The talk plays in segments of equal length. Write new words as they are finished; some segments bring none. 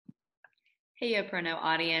Hey, Yo Prono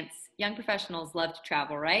audience. Young professionals love to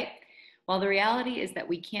travel, right? While the reality is that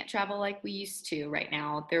we can't travel like we used to right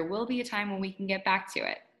now, there will be a time when we can get back to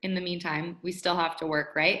it. In the meantime, we still have to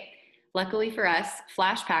work, right? Luckily for us,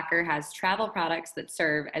 Flashpacker has travel products that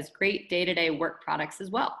serve as great day to day work products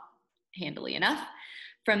as well, handily enough.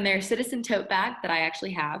 From their Citizen tote bag that I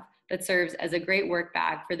actually have, that serves as a great work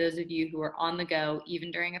bag for those of you who are on the go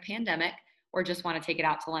even during a pandemic or just want to take it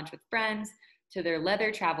out to lunch with friends, to their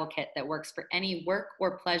leather travel kit that works for any work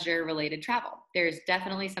or pleasure related travel. There's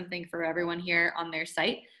definitely something for everyone here on their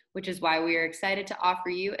site, which is why we are excited to offer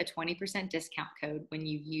you a 20% discount code when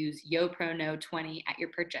you use YoProKnow20 at your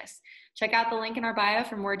purchase. Check out the link in our bio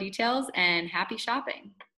for more details and happy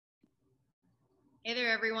shopping. Hey there,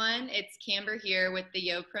 everyone. It's Camber here with the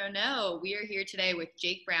Yo Pro Know. We are here today with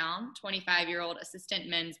Jake Brown, 25-year-old assistant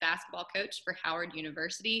men's basketball coach for Howard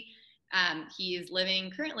University. He is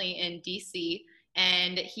living currently in DC,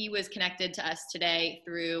 and he was connected to us today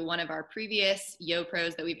through one of our previous Yo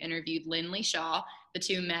Pros that we've interviewed, Lindley Shaw. The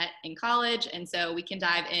two met in college, and so we can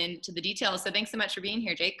dive into the details. So thanks so much for being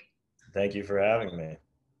here, Jake. Thank you for having me.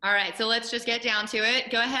 All right, so let's just get down to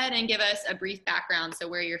it. Go ahead and give us a brief background. So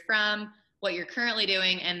where you're from, what you're currently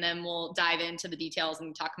doing, and then we'll dive into the details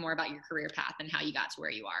and talk more about your career path and how you got to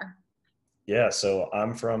where you are. Yeah, so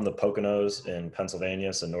I'm from the Poconos in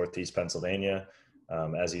Pennsylvania, so Northeast Pennsylvania.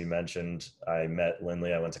 As you mentioned, I met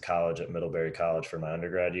Lindley. I went to college at Middlebury College for my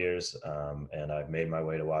undergrad years, and I've made my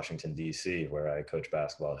way to Washington, D.C., where I coach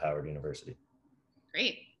basketball at Howard University.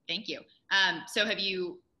 Great, thank you. So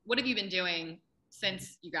what have you been doing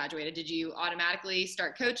since you graduated? Did you automatically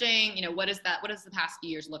start coaching? What does the past few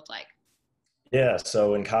years look like? Yeah,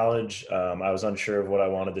 so in college, I was unsure of what I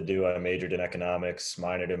wanted to do. I majored in economics,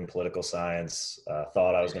 minored in political science,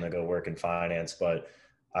 thought I was going to go work in finance, but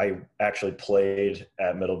I actually played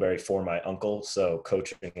at Middlebury for my uncle. So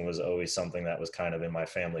coaching was always something that was kind of in my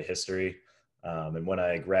family history. And when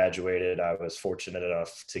I graduated, I was fortunate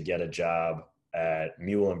enough to get a job at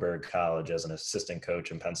Muhlenberg College as an assistant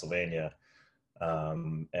coach in Pennsylvania.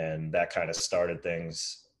 And that kind of started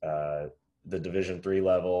things. The Division III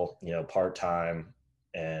level, part-time.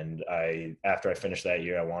 And after I finished that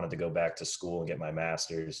year, I wanted to go back to school and get my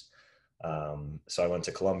master's. So I went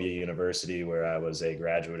to Columbia University, where I was a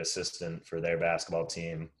graduate assistant for their basketball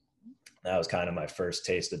team. That was kind of my first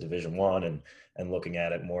taste of Division I and looking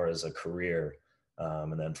at it more as a career.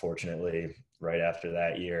 And then fortunately, right after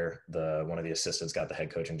that year, one of the assistants got the head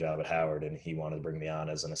coaching job at Howard, and he wanted to bring me on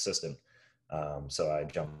as an assistant. So I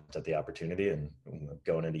jumped at the opportunity and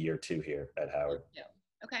going into year 2 here at Howard.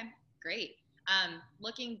 Okay, great.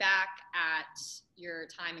 Looking back at your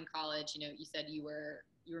time in college, you said you were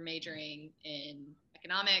majoring in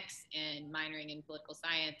economics and minoring in political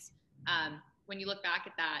science. When you look back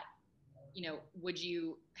at that, would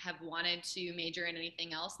you have wanted to major in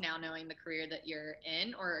anything else now knowing the career that you're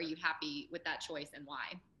in, or are you happy with that choice and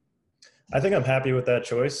why? I think I'm happy with that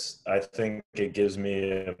choice. I think it gives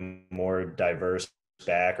me a more diverse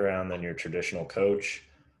background than your traditional coach.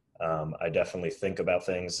 I definitely think about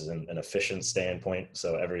things in an efficient standpoint.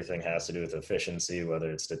 So everything has to do with efficiency, whether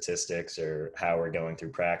it's statistics or how we're going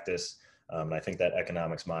through practice. And I think that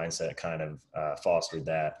economics mindset kind of fostered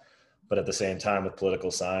that. But at the same time, with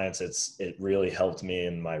political science, it really helped me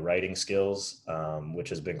in my writing skills, which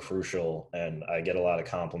has been crucial. And I get a lot of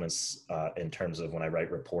compliments in terms of when I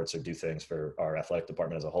write reports or do things for our athletic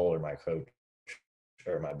department as a whole, or my coach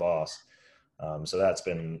or my boss. So that's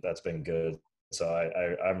been good. So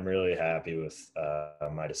I'm really happy with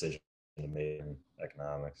my decision to major in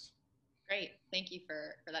economics. Great. Thank you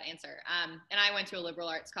for that answer. And I went to a liberal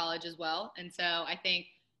arts college as well. And so I think,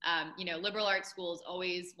 liberal arts schools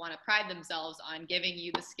always want to pride themselves on giving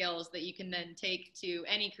you the skills that you can then take to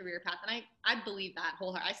any career path. And I believe that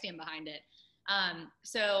wholeheartedly. I stand behind it.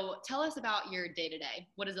 So tell us about your day to day.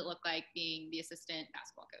 What does it look like being the assistant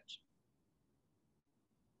basketball coach?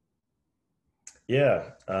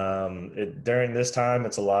 Yeah, during this time,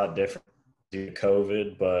 it's a lot different due to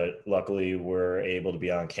COVID, but luckily we're able to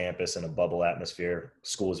be on campus in a bubble atmosphere.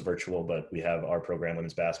 School is virtual, but we have our program,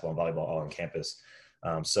 women's basketball and volleyball, all on campus.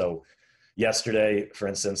 So yesterday, for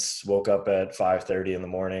instance, woke up at 5:30 in the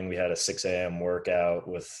morning. We had a 6 a.m. workout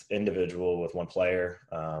with one player.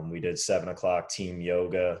 We did 7 o'clock team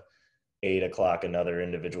yoga, 8 o'clock another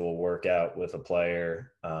individual workout with a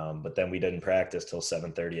player, but then we didn't practice till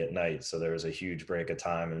 7:30 at night, so there was a huge break of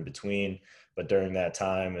time in between. But during that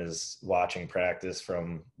time is watching practice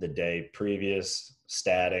from the day previous,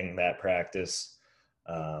 statting that practice,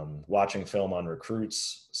 watching film on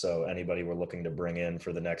recruits, so anybody we're looking to bring in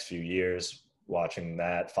for the next few years, watching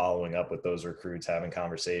that, following up with those recruits, having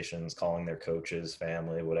conversations, calling their coaches,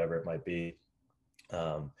 family, whatever it might be.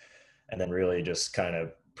 Um, and then really just kind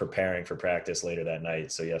of preparing for practice later that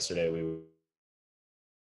night. So yesterday we were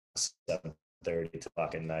 7:30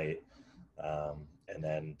 o'clock at night. And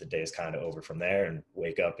then the day is kind of over from there, and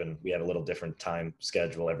wake up, and we have a little different time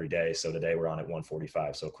schedule every day. So today we're on at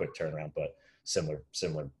 1:45, so a quick turnaround, but similar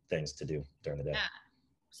things to do during the day. Yeah.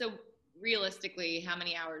 So realistically, how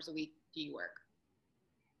many hours a week do you work?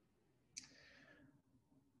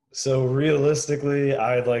 So realistically,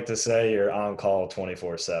 I'd like to say you're on call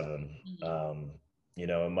 24/7. Mm-hmm.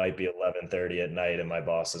 It might be 11:30 at night and my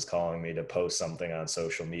boss is calling me to post something on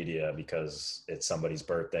social media because it's somebody's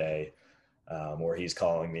birthday, or he's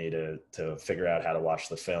calling me to figure out how to watch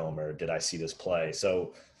the film, or did I see this play.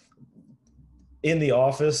 So in the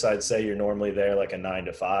office, I'd say you're normally there like a 9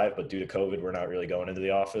 to 5, but due to COVID, we're not really going into the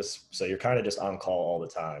office. So you're kind of just on call all the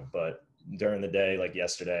time. But during the day, like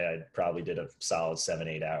yesterday, I probably did a solid 7,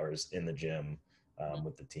 8 hours in the gym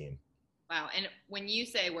with the team. Wow. And when you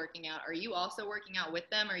say working out, are you also working out with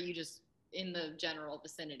them, or are you just in the general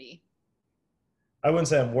vicinity? I wouldn't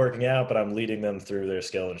say I'm working out, but I'm leading them through their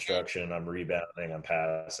skill instruction. I'm rebounding, I'm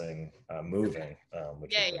passing, I'm moving,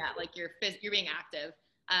 which Yeah, has been yeah, good. like you're being active.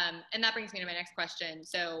 And that brings me to my next question.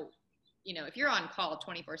 So, if you're on call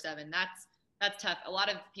 24/7, that's tough. A lot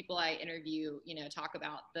of people I interview, talk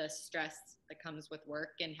about the stress that comes with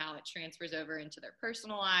work and how it transfers over into their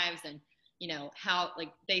personal lives, and how,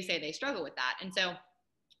 like, they say they struggle with that. And so,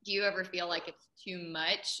 do you ever feel like it's too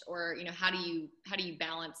much, or how do you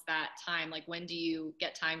balance that time? Like, when do you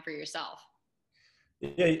get time for yourself?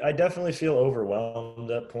 Yeah, I definitely feel overwhelmed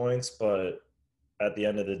at points, but at the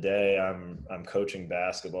end of the day, I'm coaching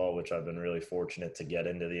basketball, which I've been really fortunate to get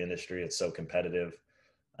into the industry. It's so competitive,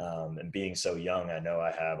 and being so young, I know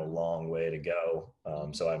I have a long way to go.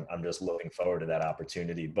 So I'm just looking forward to that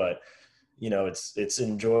opportunity. But it's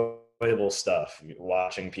enjoyable stuff.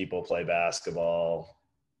 Watching people play basketball,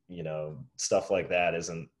 stuff like that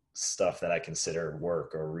isn't stuff that I consider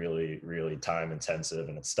work or really, really time intensive.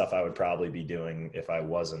 And it's stuff I would probably be doing if I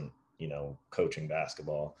wasn't, coaching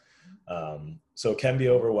basketball. So it can be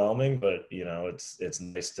overwhelming, but it's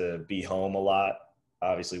nice to be home a lot.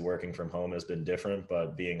 Obviously working from home has been different,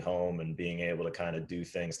 but being home and being able to kind of do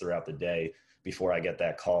things throughout the day before I get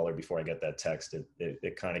that call or before I get that text,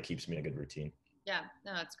 it kind of keeps me in a good routine. Yeah,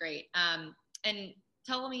 no, that's great. And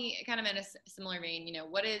tell me, kind of in a similar vein,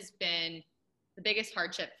 what has been the biggest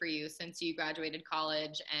hardship for you since you graduated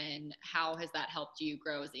college, and how has that helped you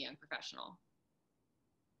grow as a young professional?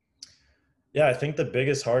 Yeah, I think the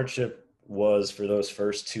biggest hardship was for those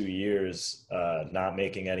first 2 years, not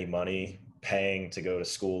making any money, paying to go to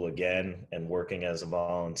school again, and working as a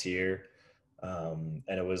volunteer. And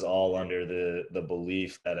it was all under the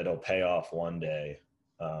belief that it'll pay off one day.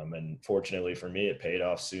 And fortunately for me, it paid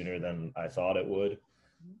off sooner than I thought it would.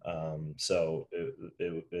 So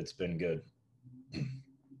it's been good.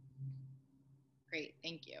 Great,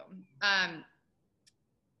 thank you.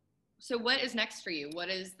 So what is next for you? What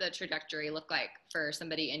does the trajectory look like for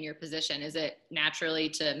somebody in your position? Is it naturally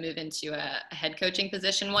to move into a head coaching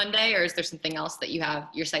position one day, or is there something else that you have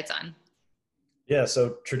your sights on? Yeah,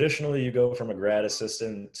 so traditionally you go from a grad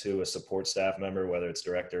assistant to a support staff member, whether it's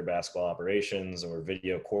director of basketball operations or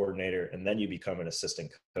video coordinator, and then you become an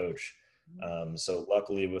assistant coach. So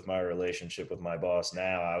luckily with my relationship with my boss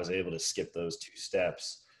now, I was able to skip those 2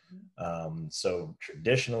 steps. So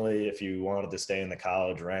traditionally, if you wanted to stay in the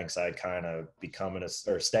college ranks, I'd kind of become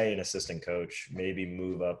or stay an assistant coach, maybe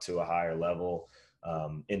move up to a higher level,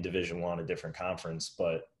 in Division 1, a different conference,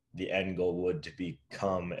 but the end goal would to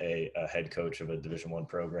become a head coach of a Division 1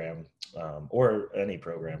 program, or any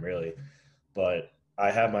program really. But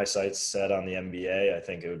I have my sights set on the NBA. I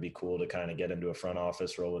think it would be cool to kind of get into a front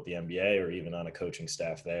office role with the NBA or even on a coaching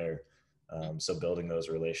staff there. So building those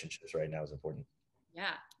relationships right now is important.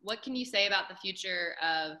 Yeah. What can you say about the future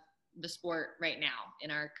of the sport right now in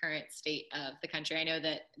our current state of the country? I know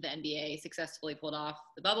that the NBA successfully pulled off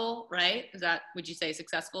the bubble, right? Would you say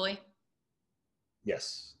successfully?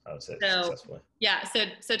 Yes, I would say So, successfully. yeah.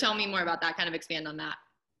 So tell me more about that. Kind of expand on that.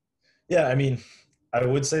 Yeah, I mean, I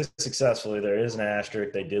would say successfully. There is an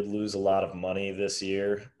asterisk. They did lose a lot of money this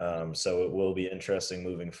year. So it will be interesting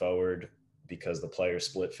moving forward because the players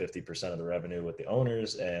split 50% of the revenue with the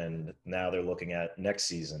owners. And now they're looking at next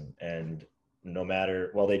season. And no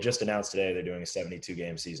matter, well, they just announced today they're doing a 72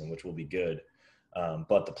 game season, which will be good.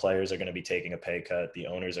 But the players are going to be taking a pay cut. The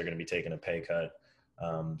owners are going to be taking a pay cut.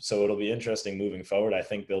 So it'll be interesting moving forward. I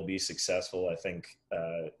think they'll be successful. I think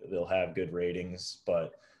they'll have good ratings,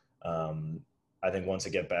 but um, I think once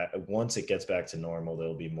it gets back to normal,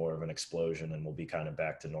 there'll be more of an explosion, and we'll be kind of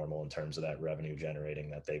back to normal in terms of that revenue generating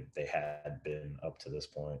that they had been up to this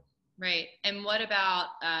point. Right. And what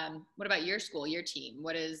about your school, your team?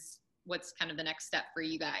 What's kind of the next step for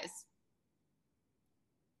you guys?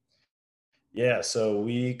 Yeah, so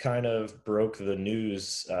we kind of broke the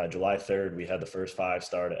news July 3rd. We had the first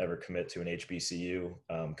five-star to ever commit to an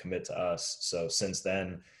HBCU commit to us. So since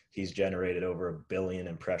then, he's generated over 1 billion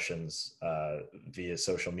impressions via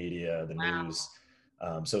social media, the Wow. news.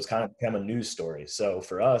 So it's kind of become a news story. So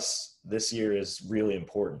for us, this year is really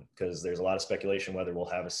important because there's a lot of speculation whether we'll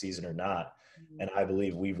have a season or not. Mhm. And I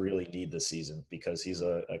believe we really need the season because he's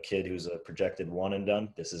a kid who's a projected one and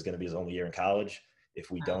done. This is going to be his only year in college. If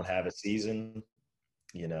we Wow. don't have a season,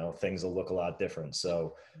 things will look a lot different.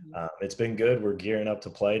 So Mhm. it's been good. We're gearing up to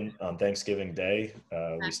play on Thanksgiving Day. We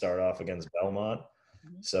Okay. start off against Belmont.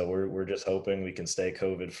 Mhm. So we're just hoping we can stay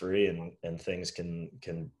COVID free and things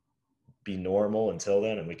can be normal until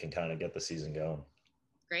then, and we can kind of get the season going.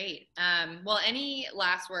 Great. Well, any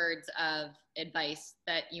last words of advice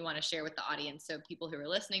that you want to share with the audience? So people who are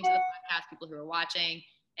listening to the podcast, people who are watching,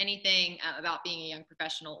 anything about being a young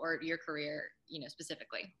professional or your career,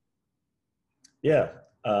 specifically. Yeah.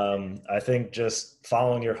 I think just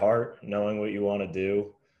following your heart, knowing what you want to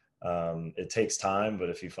do. It takes time, but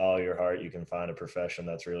if you follow your heart, you can find a profession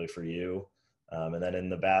that's really for you. And then in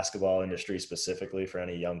the basketball industry specifically, for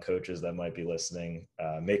any young coaches that might be listening,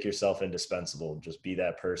 make yourself indispensable. Just be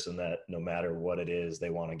that person that no matter what it is, they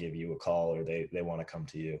want to give you a call or they want to come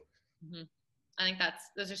to you. Mhm. I think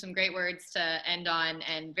those are some great words to end on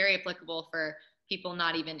and very applicable for people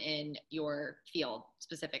not even in your field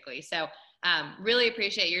specifically. So really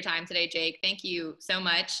appreciate your time today, Jake. Thank you so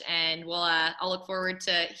much. And I'll look forward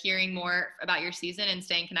to hearing more about your season and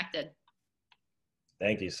staying connected.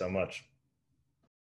 Thank you so much.